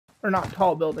Or not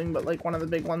tall building, but like one of the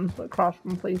big ones across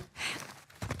from the place.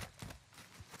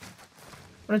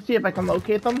 I'm gonna see if I can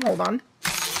locate them. Hold on.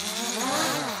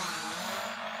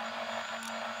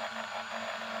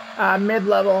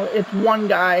 Mid-level. It's one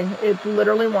guy. It's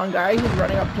literally one guy. He's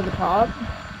running up to the top.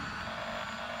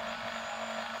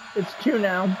 It's two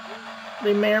now.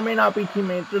 They may or may not be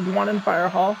teammates. There's one in Fire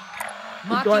Hall.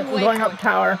 He's going up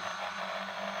tower.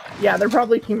 Yeah, they're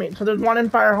probably teammates. So there's one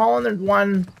in Fire Hall and there's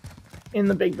one in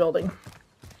the big building.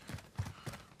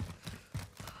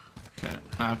 Okay,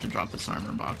 I have to drop this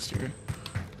armor box here.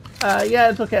 Yeah,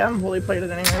 it's okay. I haven't fully played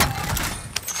it anyway.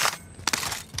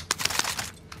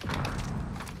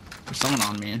 There's someone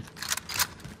on me.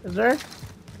 Is there?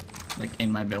 Like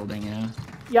in my building, yeah.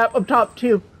 Yep, up top,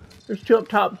 two. There's two up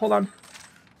top. Hold on.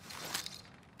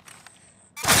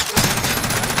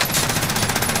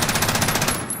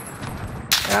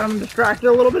 Got him distracted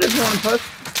a little bit if you want to push.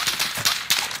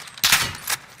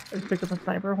 Let's pick up a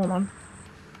sniper. Hold on.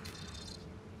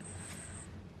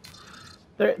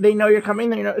 They know you're coming.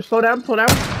 They know. Slow down. Slow down.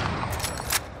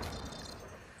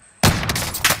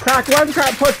 Crack one.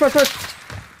 Crack. Push. Push. Push.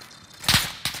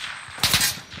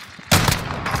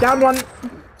 Down one.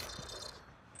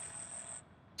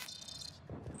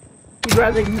 He's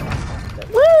rezzing.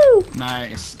 Woo!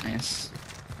 Nice. Nice.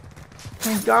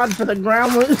 Thank God for the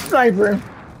ground with the sniper.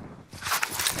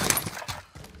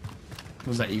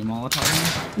 Was that you,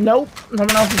 Molotov? Nope.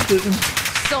 Someone else is shooting.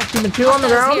 Team of two on the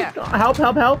ground. Here. Help,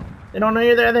 help, help. They don't know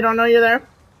you're there. They don't know you're there.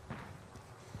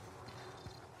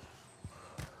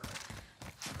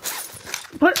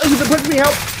 Push me,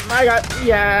 help. I got.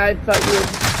 Yeah, I thought you would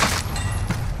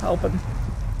help him.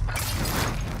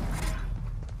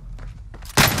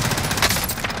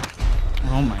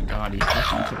 Oh my God, he's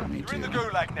pushing to me You're in the too.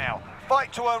 gulag now.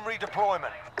 Fight to earn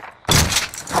redeployment.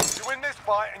 You win this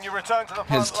fight and you return to the front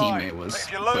His line. teammate was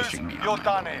If you lose, pushing me. you're on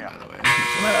done building, here. by the way.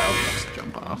 Well, Just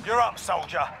jump off. You're up,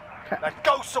 soldier. Now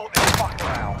go sort this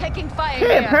fucker out. Taking fire hey,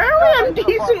 here. apparently I'm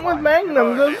decent with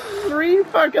Magnum. Those 3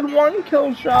 fucking 1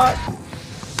 kill shots.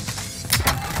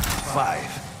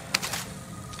 5.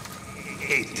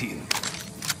 18.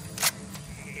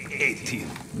 18.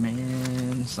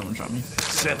 Man, someone shot me.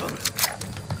 7.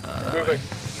 Moving.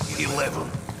 11.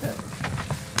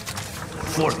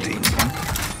 14.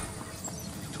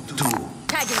 2.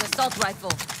 Tagging assault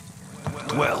rifle.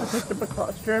 12. Picked up a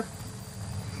cluster.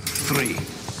 3.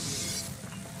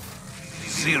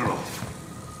 0.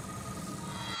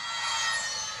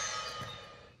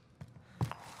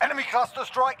 Enemy cluster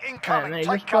strike And incoming. they Take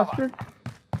just cover. clustered.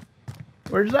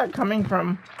 Where's that coming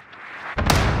from?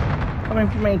 Coming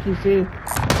from ATC.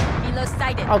 Helo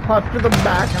sighted. I'll cluster the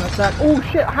back in a sec. Oh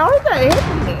shit, how did that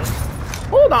hit me?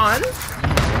 Hold on.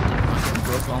 Fucking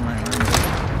broke all my armor.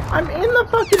 I'm in the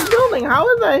fucking building. How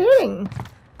is that hitting?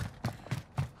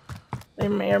 They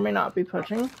may or may not be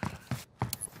pushing.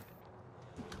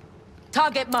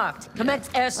 Target marked. Commence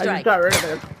I just airstrike. got rid of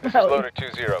it. Hell, Loader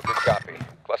 2-0, good copy.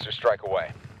 Cluster strike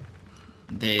away.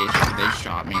 They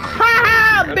shot me like.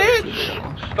 ha ha,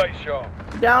 bitch! Stay sharp.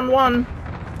 Down one.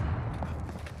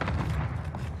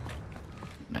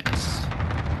 Nice.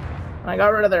 I got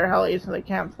rid of their heli so they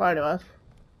can't fly to us.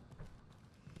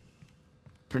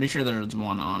 Pretty sure there's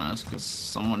one on us because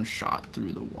someone shot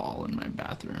through the wall in my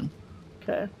bathroom.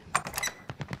 Okay.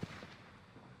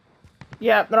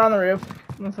 Yeah, they're on the roof.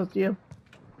 That's up to you.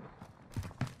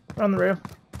 They're on the roof.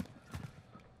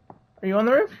 Are you on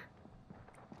the roof?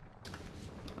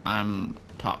 I'm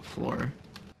top floor.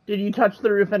 Did you touch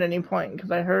the roof at any point? Because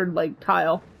I heard, like,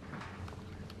 tile.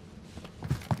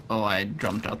 Oh, I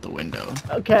jumped out the window.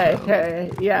 Okay, So- okay.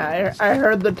 Yeah, I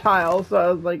heard the tile, so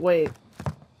I was like, wait.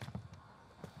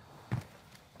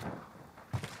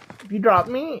 If you drop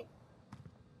me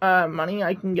money,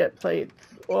 I can get plates.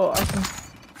 Well,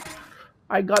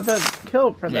 I got the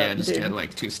kill for that, Yeah, I just dude. get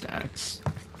like 2 stacks.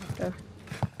 Okay. You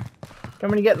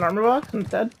want me to get an armor box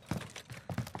instead?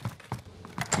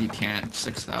 You can't.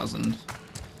 6,000.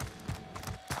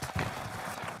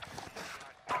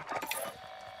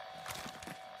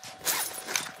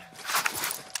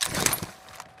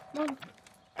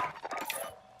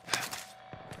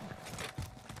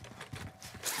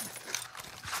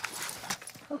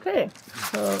 Okay,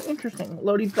 so interesting.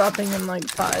 Lodi's dropping in like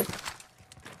 5.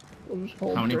 We'll just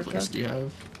hold How many for a plates sec. do you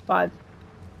have? 5.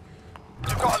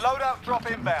 You've got a loadout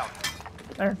drop inbound.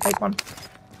 There, take one.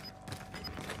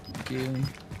 Thank you.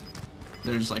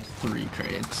 There's like 3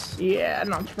 crates. Yeah,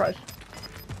 not surprised.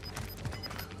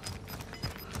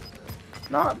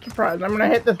 Not surprised. I'm gonna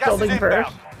hit this Gas is building inbound.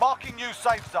 first. Marking new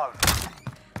safe zone.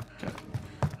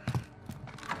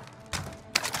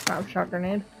 Okay. Shot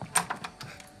grenade.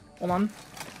 Hold on.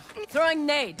 Throwing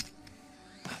nade.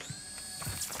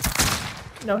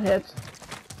 No hits.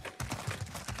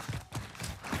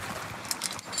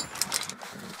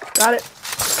 Got it.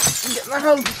 Get in the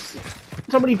house.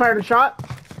 Somebody fired a shot.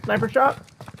 Sniper shot.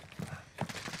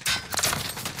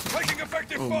 Taking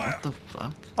effective Oh, fire. what the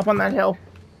fuck? Up on that hill.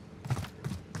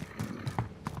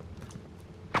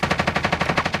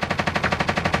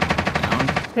 Down.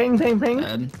 Ping, ping, ping.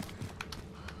 Dead.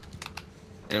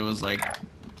 It was like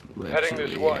Heading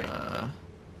this way.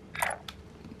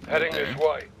 Heading there. this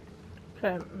way.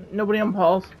 Okay, nobody on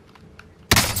Paul's.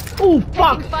 Oh,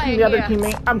 fuck! fire The other here.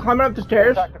 teammate. I'm climbing up the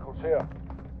stairs. Tacticals here.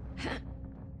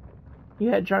 He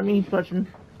headshot me. He's pushing.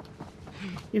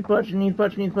 He's pushing. He's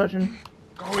pushing. He's pushing.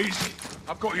 Go easy.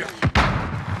 I've got you.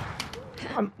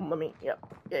 Let me. Yep.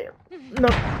 Yeah. No.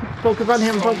 Focus on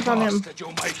him. Focus on him. Bastard, you'll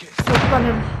make it. Focus on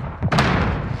him.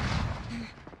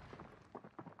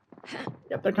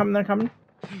 Yep, they're coming. They're coming.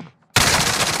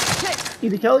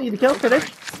 Easy kill. Easy kill.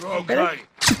 Finish. You're okay. Finish.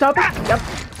 Keep up. Yep.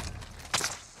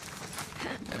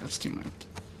 Yeah, that's too much.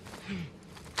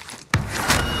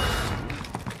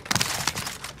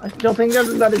 I still think there's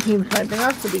another team sniping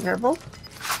us, so be careful.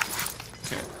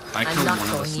 Okay. I I'm killed not one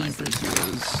of the going easy. snipers who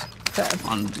was Okay.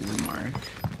 on blue mark.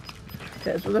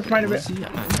 Okay, so this might have Where's been he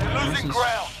at? You're Where's losing his-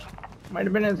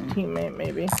 ground. been his teammate,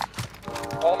 maybe.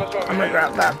 Armor's over I'm gonna here.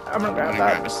 grab that. I'm gonna I'm grab gonna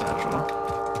grab that. his satchel.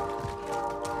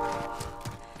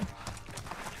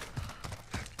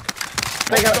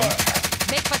 They got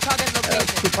Make for target too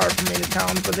location. far for me to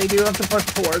count, but they do have to push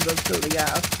towards us to the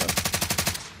gas. So.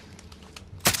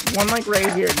 One like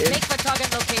right here, dude. Make for target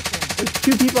location. There's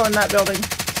two people in that building.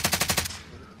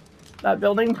 That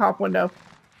building, top window.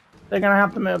 They're gonna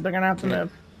have to move. They're gonna have to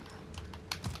move.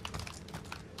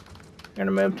 They're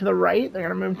gonna move to the right. They're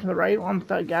gonna move to the right once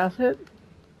that gas hit.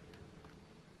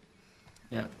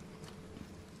 Yeah.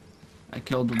 I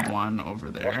killed one over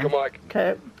there. Oscar Mike.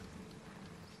 Okay.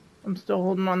 I'm still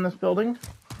holding on this building.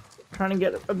 Trying to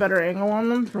get a better angle on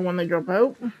them for when they drop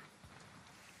out.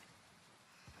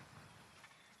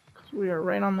 Because we are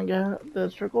right on the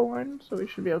circle line, so we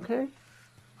should be okay.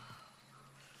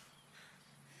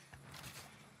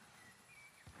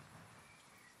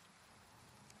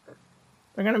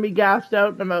 They're going to be gassed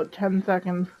out in about 10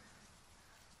 seconds.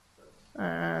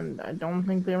 And I don't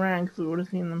think they ran because we would have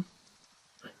seen them.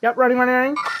 Yep, running, running,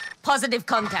 running. Positive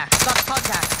contact. Got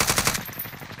contact.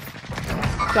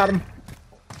 Got him.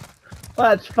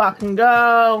 Let's fucking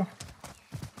go.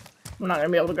 We're not gonna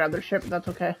be able to grab their ship, but that's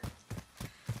okay.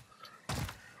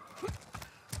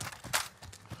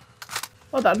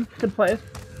 Well done. Good plays.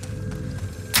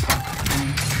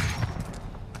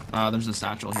 There's a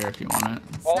satchel here if you want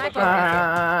it. Sniper.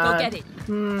 Go get it.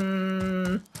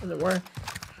 Is it worth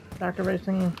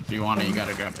sacrificing? If you want it, you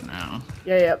gotta grab it now.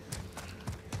 Yeah, yep.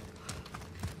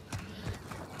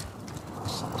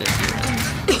 Stick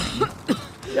it.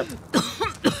 Yep.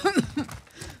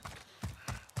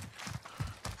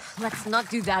 Let's not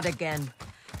do that again.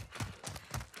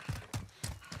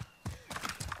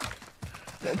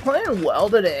 We're playing well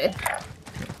today.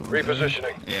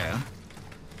 Repositioning. Yeah.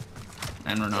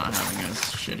 And we're not having as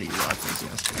shitty luck as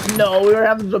yesterday. No, we were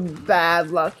having some bad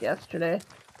luck yesterday.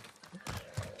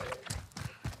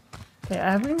 Okay,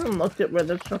 I haven't even looked at where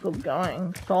this circle's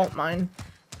going. Salt mine.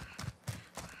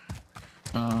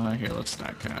 Here, let's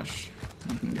stack cash.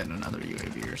 You can get another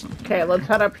UAV or something. Okay, let's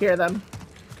head up here then.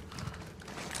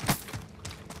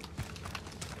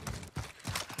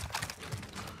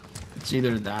 It's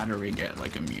either that or we get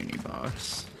like a muni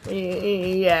box.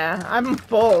 Yeah, I'm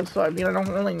full, so I mean, I don't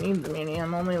really need the mini.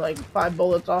 I'm only like 5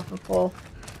 bullets off of full.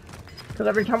 Because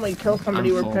every time we kill somebody,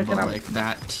 I'm we're full, picking but, up. like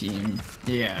that team.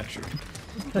 Yeah, true.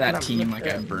 Picking That up team, like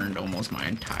I shit. burned almost my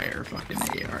entire fucking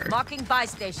AR. Marking buy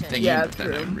station. Thingy, Yeah, but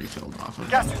then I true. refilled off of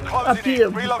Gas it. is Up closing to you.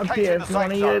 in. Up to you. Relocating If the you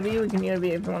want a safe zone. UAV, we can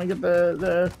UAV. If you want to get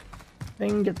the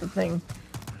thing, get the thing.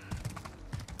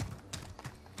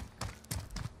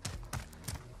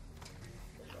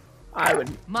 I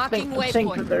would Marking think that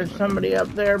waypoint. there's somebody up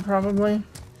there, probably.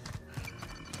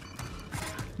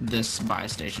 This buy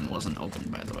station wasn't open,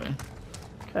 by the way.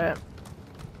 Okay.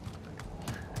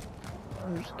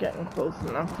 I'm just getting close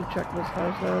enough to check this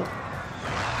house out.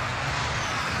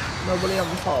 Nobody on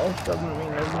the pulse doesn't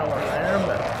mean there's no one there,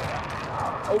 but...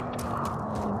 Oh.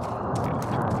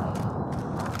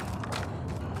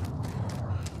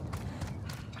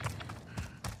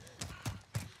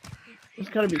 There's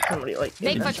gotta be somebody, like... in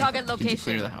Make there. for target Did you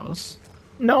clear location. the house?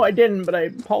 No, I didn't, but I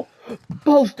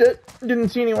pulsed it. Didn't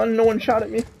see anyone. No one shot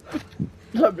at me.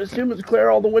 So I assume it's clear.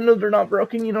 All the windows are not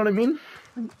broken. You know what I mean?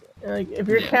 Like if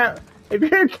you're Yeah. if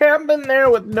you're camping there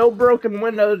with no broken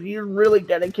windows, you're really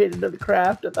dedicated to the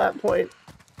craft at that point.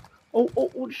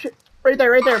 Oh shit! Right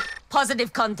there, right there.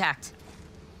 Positive contact.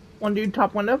 One dude,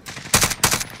 top window.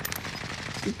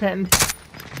 He's pinned.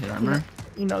 Hit armor.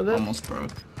 You know this? Almost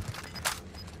broke.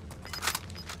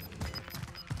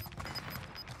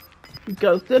 He's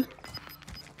ghosted.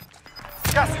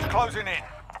 Gas is closing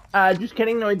in. Just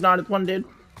kidding. No, he's not. It's one dude.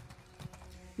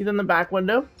 He's in the back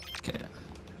window. Okay.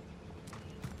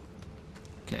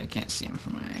 Okay, I can't see him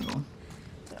from my angle.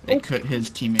 It could,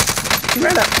 his teammates could. He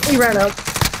ran up. He ran up.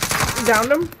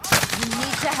 Downed him. You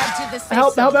need to head to the safe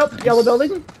Help, zone. help, help. Nice. Yellow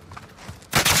building.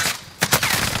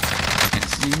 Can't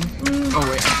see him. Oh,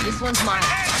 wait. This one's mine.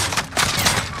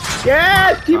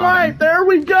 Yes, team white. There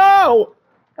we go.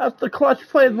 That's the clutch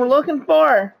plays we're looking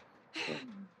for.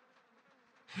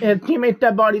 His teammate's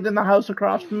dead body's in the house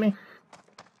across from me.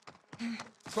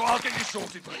 So I'll get you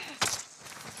sorted, mate.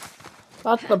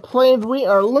 That's the plays we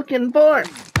are looking for.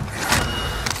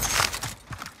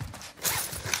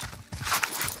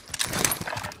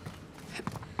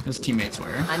 His teammates were.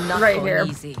 I'm not Right going here.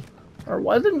 easy. Or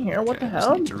wasn't here? What Okay, the I just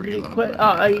hell? need to Did he reload quit?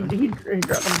 my Oh, he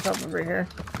dropped himself over here.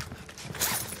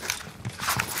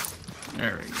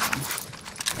 There we go.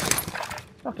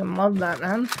 Fucking love that,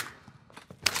 man.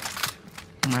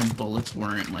 My bullets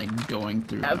weren't like going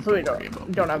through. Yeah, so we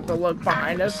don't have to look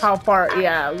behind us. How far?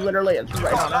 Yeah, literally, it's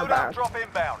right on our Loadout back. drop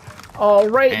inbound. Oh,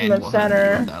 right in And the we'll have to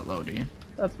center. reload that Lodi.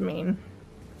 That's mean.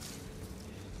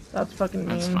 That's fucking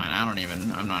mean. That's fine.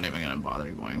 I'm not even gonna bother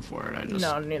going for it. I just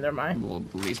No, neither am I. will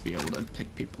at least be able to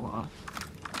pick people off.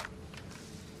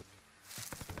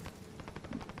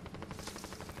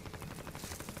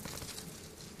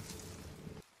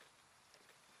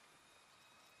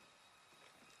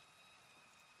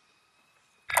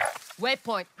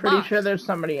 Waypoint. Pretty marked. sure there's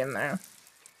somebody in there.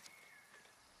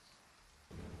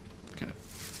 Okay.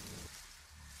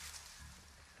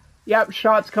 Yep,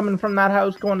 shots coming from that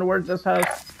house going towards this house.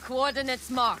 Coordinates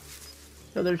marked.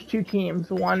 So there's two teams.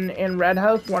 One in red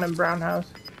house, one in brown house.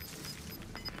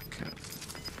 Okay.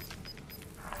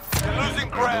 You're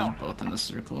losing Are ground. those both in the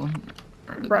circle?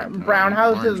 Or did Brown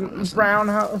house orange one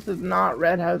is not.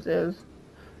 Red house is.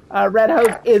 Red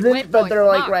house isn't, but Waypoint they're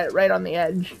like marked. right on the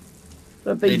edge.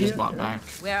 So if They do, just bought back.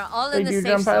 We're all they in the do safe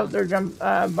jump zone.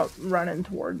 out. They're running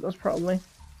towards us probably.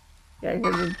 Yeah, here's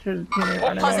a teammate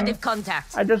running. Positive in.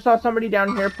 contact. I just saw somebody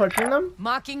down here pushing them.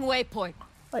 Marking waypoint.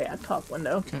 Oh yeah, top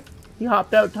window. Okay. He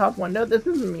hopped out top window. This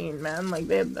is mean, man. Like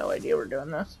they have no idea we're doing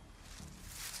this.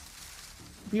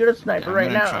 If you had a Yeah, sniper I'm right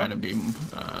gonna now, try to be.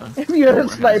 if you had a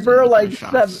more sniper, hesitant with my like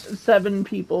shots. seven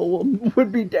people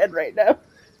would be dead right now.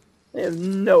 They have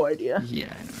no idea.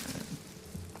 Yeah.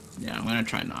 Yeah, I'm gonna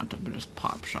try not to just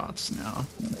pop shots now.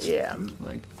 Yeah.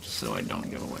 Like, so I don't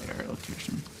give away our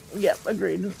location. Yep,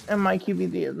 agreed. And my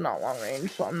QBZ is not long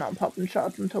range, so I'm not popping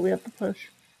shots until we have to push.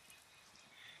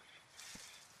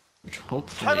 Which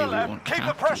hopefully 10 we left. won't Keep the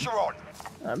have pressure to. on.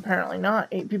 Apparently not.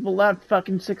 8 people left,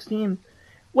 fucking 16.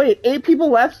 Wait, 8 people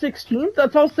left, 16?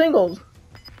 That's all singles.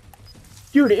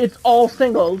 Dude, it's all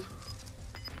singles.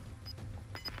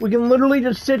 We can literally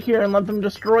just sit here and let them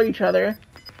destroy each other.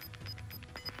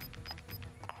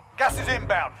 Gas is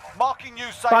inbound. Marking you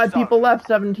safe 5 zone. people left,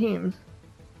 7 teams.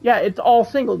 Yeah, it's all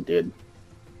singles, dude.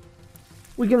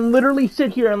 We can literally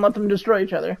sit here and let them destroy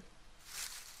each other.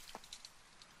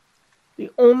 The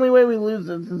only way we lose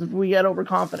this is if we get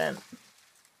overconfident.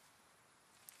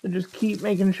 So just keep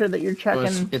making sure that you're Well,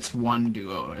 checking. it's one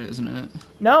duo, isn't it?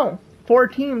 No, 4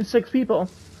 teams, 6 people.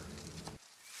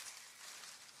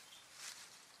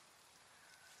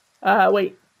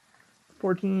 Wait.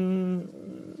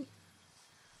 14...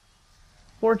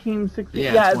 14, 16...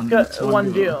 Yeah, Yeah, it's it's one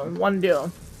one duo. duo. One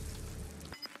duo.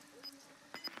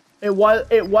 It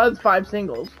was 5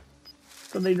 singles.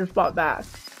 So they just bought back.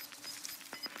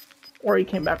 Or he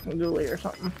came back from Ghoulie or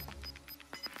something.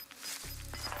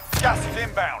 Gas is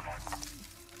inbound.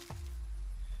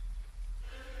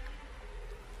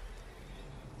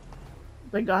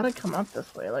 They gotta come up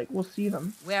this way, like, we'll see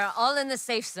them. We're all in the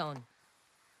safe zone.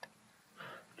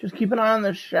 Just keep an eye on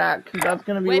this shack, because that's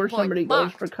gonna be where Waypoint somebody goes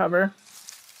marked. for cover.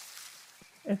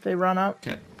 If they run up.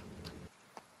 Okay.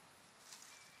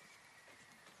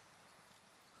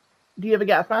 Do you have a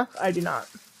gas mask? I do not.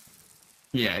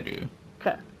 Yeah, I do.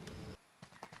 Okay.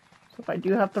 So if I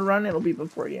do have to run, it'll be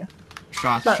before you.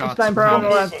 Shots, Sni- shots. Sniper on the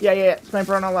behind. left. Yeah.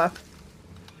 Sniper on the left.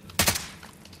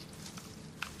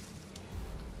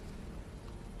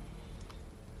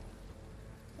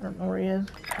 I don't know where he is.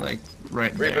 Like,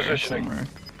 right there Repositioning. somewhere.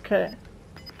 Okay.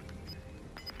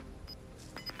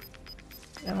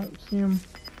 I don't see him.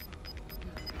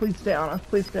 Please stay on us.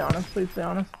 Please stay on us. Please stay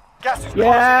on us. Gas is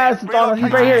Yes, closing it's in. on us. He's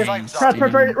Relocate right to here. the safe zone.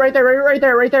 Press, right there,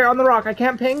 right there, on the rock. I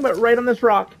can't ping, but right on this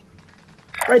rock.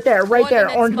 Right there,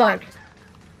 Coordinates orange mark. marked.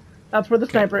 That's where the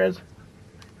sniper is.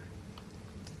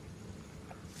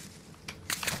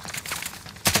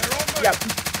 Yep.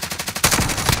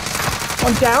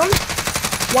 One down.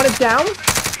 One is down.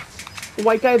 The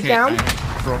white guy's Okay, down.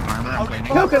 I broke armor. I'm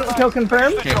bleeding. Kill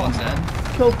confirmed. Okay, one's dead.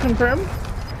 Kill confirmed.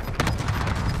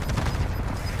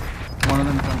 One of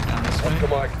them comes down this way.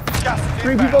 Come on. Gas is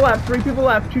Three inbound. people left. 3 people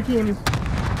left. 2 teams.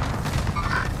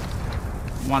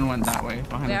 One went that way,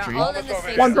 behind the They're tree. all in the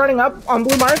safe One's zone. running up on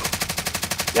blue mark.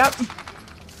 Yep.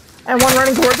 And one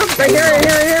running towards us. Right here, right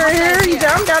here, right here, right here. He's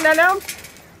down, down, down, down.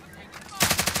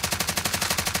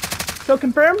 Still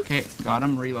confirmed. Okay, got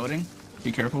him. Reloading.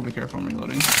 Be careful, I'm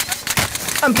reloading.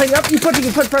 I'm putting up. You put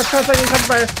first. I need cover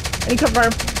fire. I need cover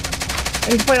fire. I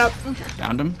need to point up.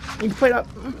 Downed him. I need to point up.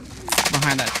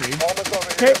 Behind that tree. Almost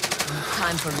over here. Okay.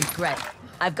 Time for regret.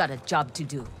 I've got a job to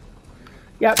do.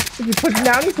 Yep. You push him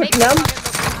down. You push him down.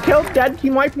 Killed. Dead.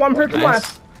 Team wipe. One person Nice.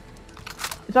 left.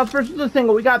 It's us versus a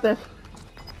single. We got this.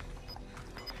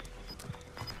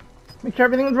 Make sure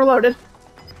everything's reloaded.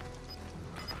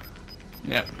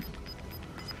 Yep.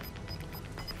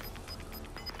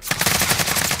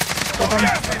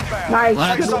 Gas inbound. Nice.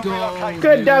 Let's Good, go.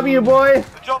 good W, boy.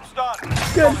 The job's done.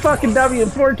 Good fucking W.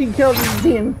 14 kills as a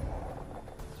team.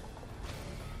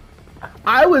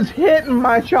 I was hitting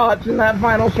my shots in that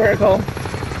final circle.